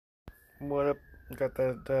What up? Got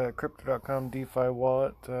that Crypto.com DeFi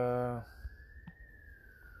wallet. Brand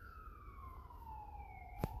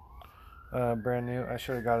new. I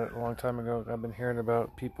should have got it a long time ago. I've been hearing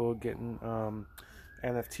about people getting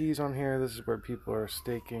NFTs on here. This is where people are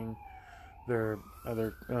staking their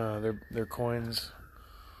their coins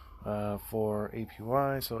for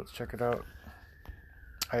APY. So let's check it out.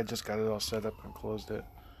 I just got it all set up and closed it.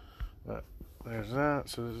 But there's that.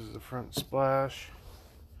 So this is the front splash.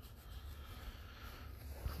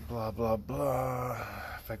 Blah blah blah.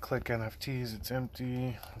 If I click NFTs, it's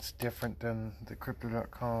empty. It's different than the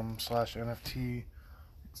crypto.com/NFT.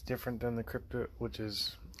 It's different than the crypto, which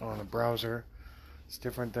is on a browser. It's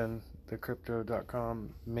different than the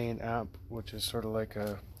crypto.com main app, which is sort of like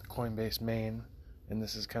a Coinbase main, and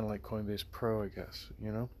this is kind of like Coinbase Pro, I guess,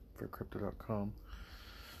 for crypto.com.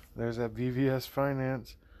 There's that VVS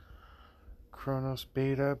Finance. Chronos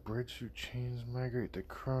Beta, bridge through chains, migrate to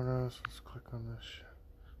Chronos. Let's click on this shit.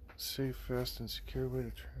 Safe, fast, and secure way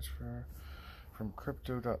to transfer from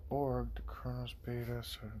crypto.org to Chronos Beta.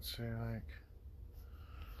 So I'd say like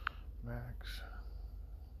max.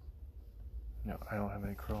 No, I don't have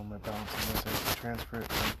any Chrome. My balance on this. I have to transfer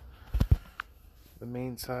it from the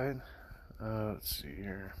main side. Let's see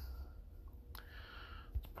here.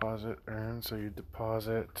 Deposit, earn. So you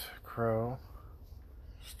deposit Crow.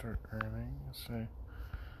 Start earning. Let's see.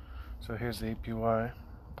 So here's the APY.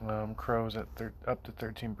 Crow is at up to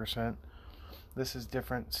 13%. This is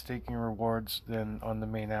different staking rewards than on the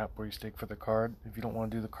main app where you stake for the card. If you don't want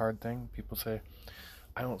to do the card thing, people say,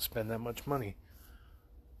 I don't spend that much money.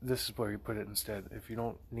 This is where you put it instead. If you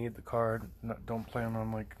don't need the card, don't plan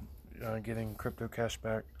on getting crypto cash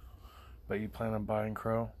back, but you plan on buying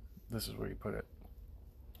Crow, this is where you put it.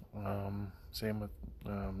 Same with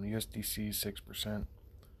USDC 6%.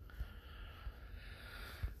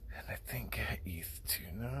 And I think ETH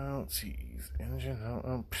too. No, let's see. ETH engine.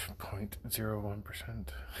 No,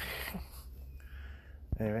 0.01%.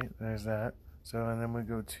 Anyway, there's that. So, and then we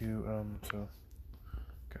go to,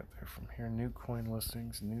 got there from here. New coin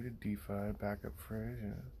listings, new to DeFi, backup phrase.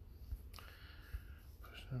 Yeah.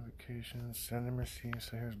 Push notifications, send and receive.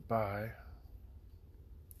 So here's buy.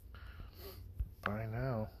 Buy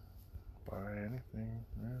now. Buy anything,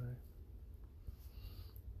 really.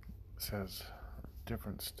 It says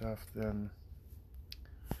different stuff than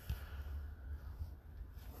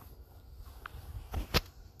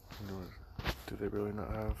do they really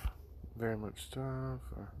not have very much stuff?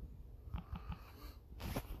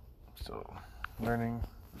 So learning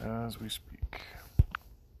as we speak.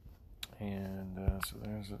 And so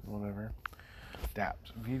there's it, whatever.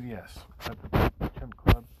 DApps, VVS, Chimp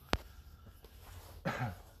Club.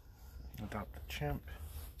 Adopt the Chimp.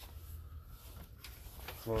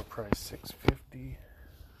 Floor price $6.50.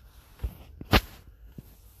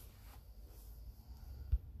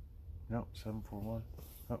 Nope, $7.41.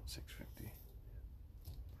 Nope, $6.50.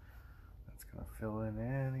 That's gonna fill in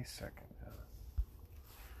any second.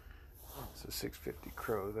 So $6.50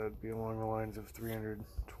 Crow. That'd be along the lines of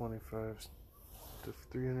 $325 to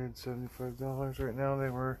 $375 right now.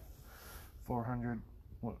 They were $400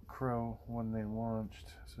 Crow when they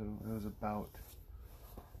launched, so it was about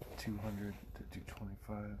 $200 to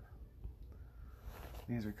 $225.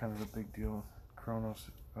 These are kind of a big deal.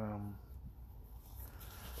 Chronos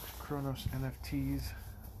NFTs,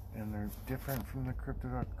 and they're different from the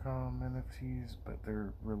Crypto.com NFTs, but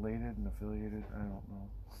they're related and affiliated. I don't know.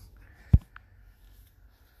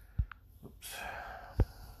 Oops.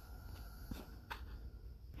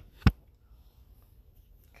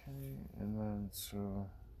 Okay, and then so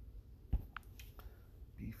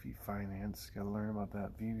Beefy Finance, gotta learn about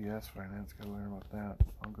that. VVS Finance, gotta learn about that.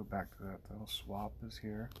 I'll go back to that though. Swap is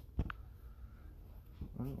here.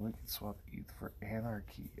 Ooh, we can swap ETH for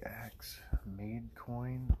Anarchy X. Made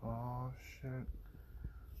coin. Oh shit.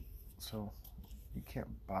 So you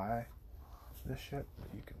can't buy this shit,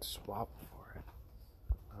 but you can swap for it.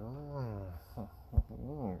 Oh.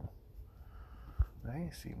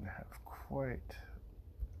 They seem to have quite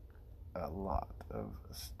a lot of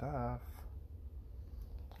stuff.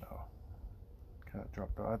 Oh, kind of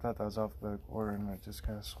dropped off. I thought that was alphabetical order, and it just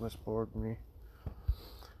kind of Swiss board me.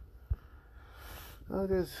 Oh,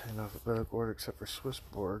 it is in alphabetical order except for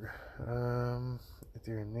Swissborg.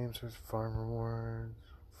 Ethereum name source, farm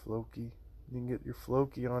rewards, Floki. You can get your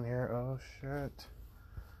Floki on here. Oh shit.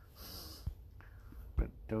 But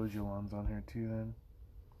Dogelon's on here too then.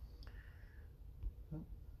 Oh,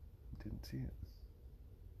 didn't see it.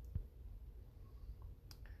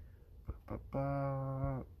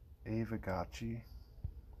 Avagachi.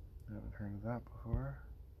 Haven't heard of that before.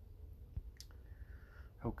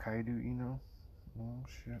 Hokkaido Eno. Oh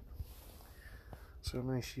shit. So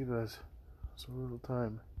many Shibas. So little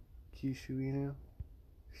time. Kishu Inu.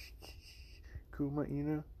 Kuma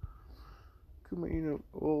Inu. Kuma Inu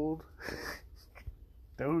old.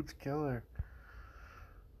 Doge killer.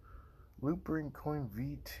 Loopring coin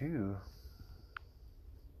V2.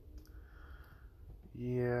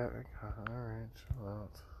 Yeah, alright, chill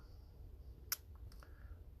out.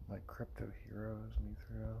 My crypto heroes,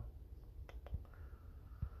 Mithra.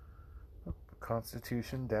 Oh,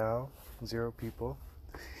 Constitution, DAO, 0 people.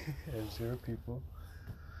 0 people.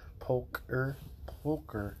 Polker.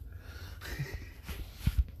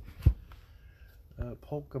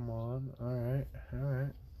 Pokemon, alright.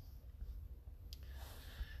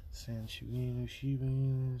 Sanshuinu,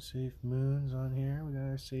 Shiba, Safe Moon's on here. We got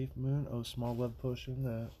our Safe Moon. Oh, Small Love Potion,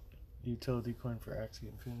 the utility coin for Axie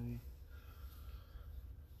Infinity.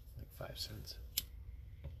 Like 5 cents.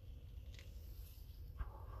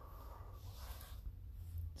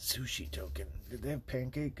 Sushi token. Did they have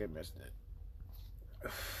pancake? I missed it.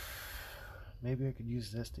 Maybe I could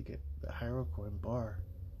use this to get the HyroCoin bar.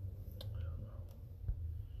 I don't know.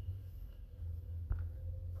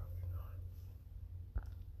 Probably not.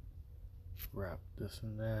 Wrap this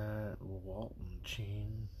and that. Walton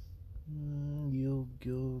chain. Yield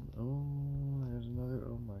guild. Oh, there's another.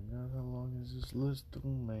 Oh my god, how long is this list? Oh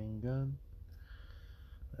my god.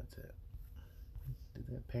 That's it. Did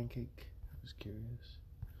that pancake? I was curious.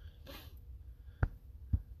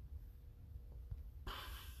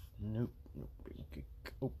 Nope.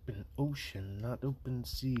 Open ocean, not open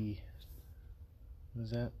sea. What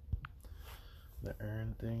is that? The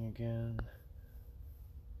earn thing again.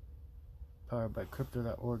 Powered by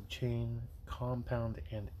Crypto.org chain, Compound,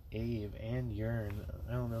 and Ave, and Yearn.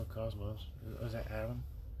 I don't know, Cosmos. Was that Adam?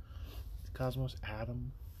 Cosmos,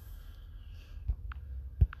 Adam.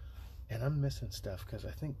 And I'm missing stuff because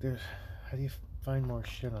I think there's. How do you find more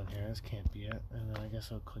shit on here? This can't be it. And then I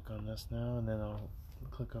guess I'll click on this now, and then I'll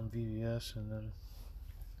click on VVS, and then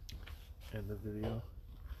end the video.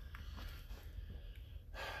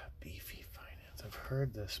 Beefy Finance. I've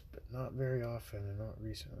heard this, but not very often and not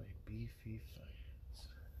recently. Beefy Finance.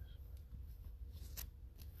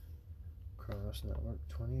 Kronos Network,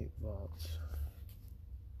 28 volts.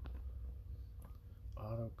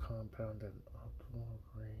 Auto Compound and Optimal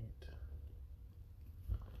Rate.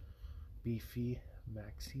 Beefy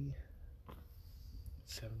Maxi,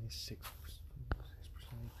 76%.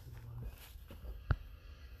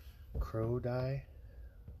 Crow Die,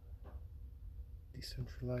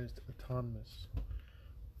 Decentralized Autonomous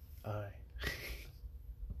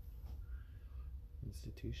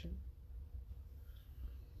Institution.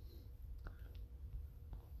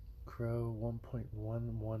 Crow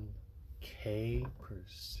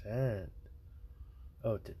 1.11K%.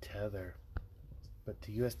 Oh, to Tether. But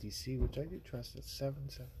to USDC, which I do trust, it's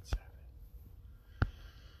 777.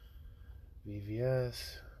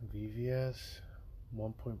 VVS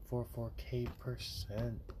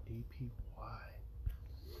 1.44K% APY.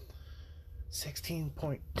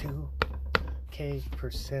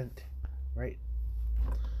 16.2K%, right?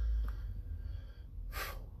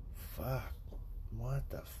 Fuck. What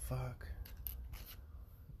the fuck?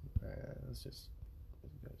 Alright, let's just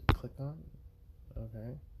click on.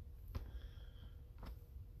 Okay.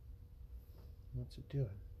 What's it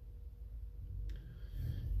doing?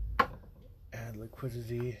 Add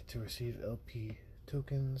liquidity to receive LP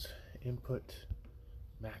tokens. Input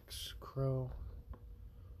Max Crow.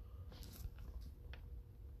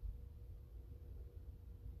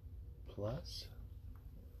 Plus.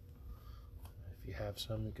 If you have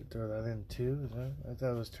some, you could throw that in too. I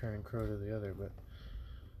thought it was turning Crow to the other, but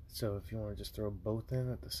so if you want to just throw both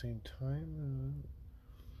in at the same time.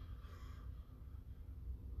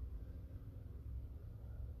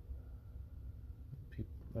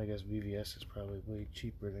 I guess VVS is probably way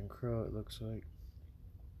cheaper than Crow, it looks like.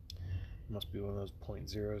 Must be one of those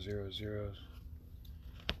 .000s.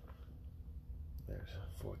 There's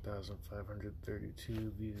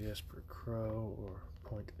 4,532 VVS per Crow, or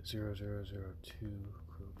 .0002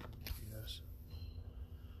 Crow per VVS.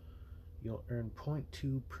 You'll earn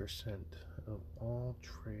 0.2% of all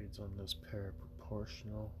trades on this pair,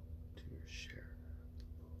 proportional to your share.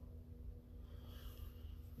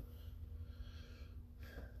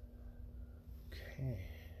 Okay,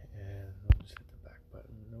 and we'll just hit the back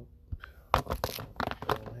button. Nope.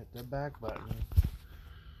 Don't hit the back button.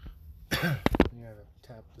 You gotta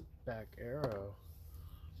tap the back arrow.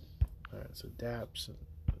 Alright, so DApps, and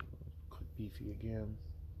click Beefy again.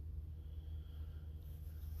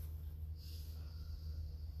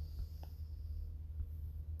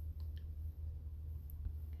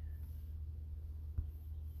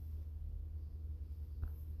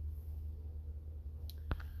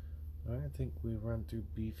 I think we run through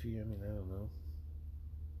beefy. I mean, I don't know.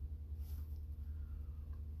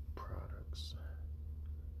 Products.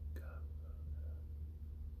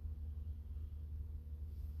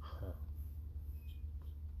 Huh.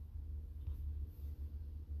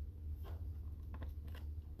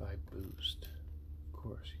 Buy boost. Of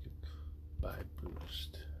course, you could buy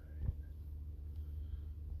boost.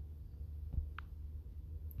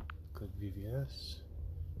 Click VVS.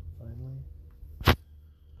 Finally.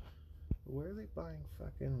 Where are they buying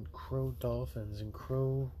fucking crow dolphins and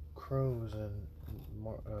crows and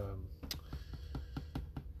more,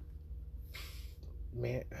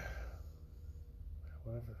 man,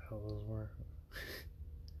 whatever the hell those were.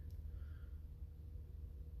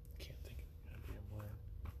 Can't think of the goddamn word.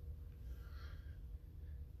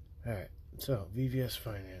 Alright, so VVS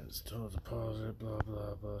Finance, total deposit, blah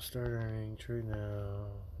blah blah, start earning, trade now,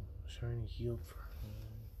 shiny yield for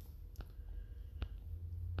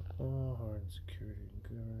all hard security and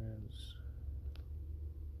governance,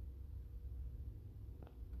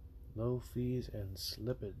 low fees and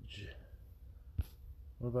slippage.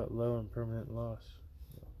 What about low and permanent loss?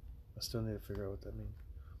 I still need to figure out what that means.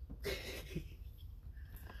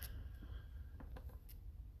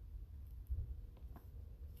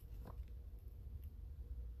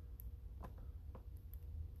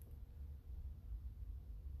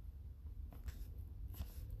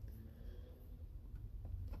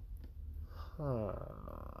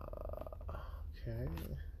 Okay.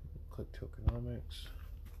 Click tokenomics.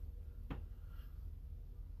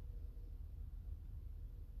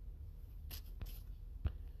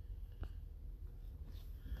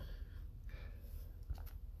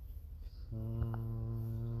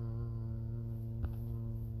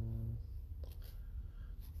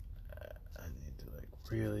 I need to like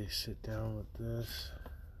really sit down with this.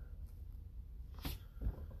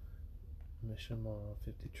 Mission model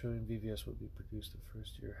 50 trillion VVS will be produced the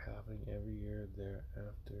first year, halving every year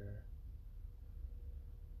thereafter.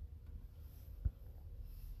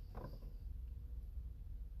 Okay.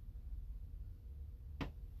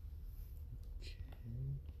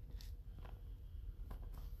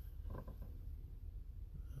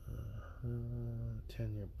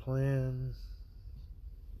 10-year plan.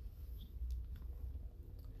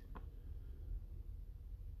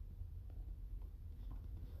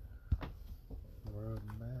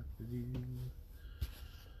 Roadmap review.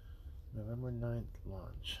 November 9th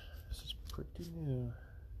launch. This is pretty new.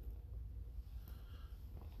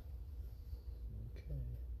 Okay.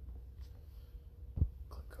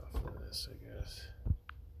 Click off of this, I guess.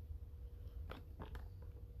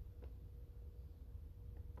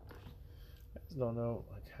 I just don't know,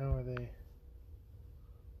 like, how are they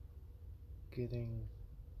getting...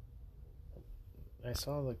 I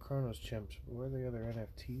saw the Chronos chimps, but where are the other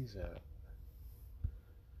NFTs at?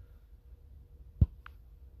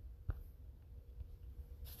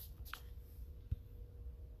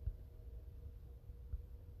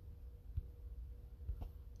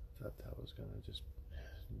 I thought that was gonna just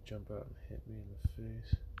jump out and hit me in the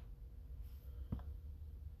face.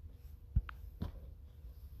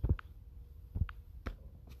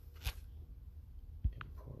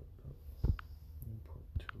 Import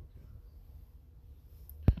token.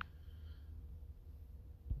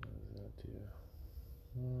 What does that do?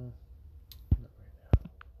 Not right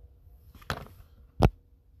now.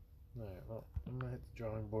 Alright, well, I'm gonna hit the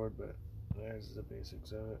drawing board, but there's the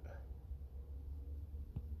basics of it.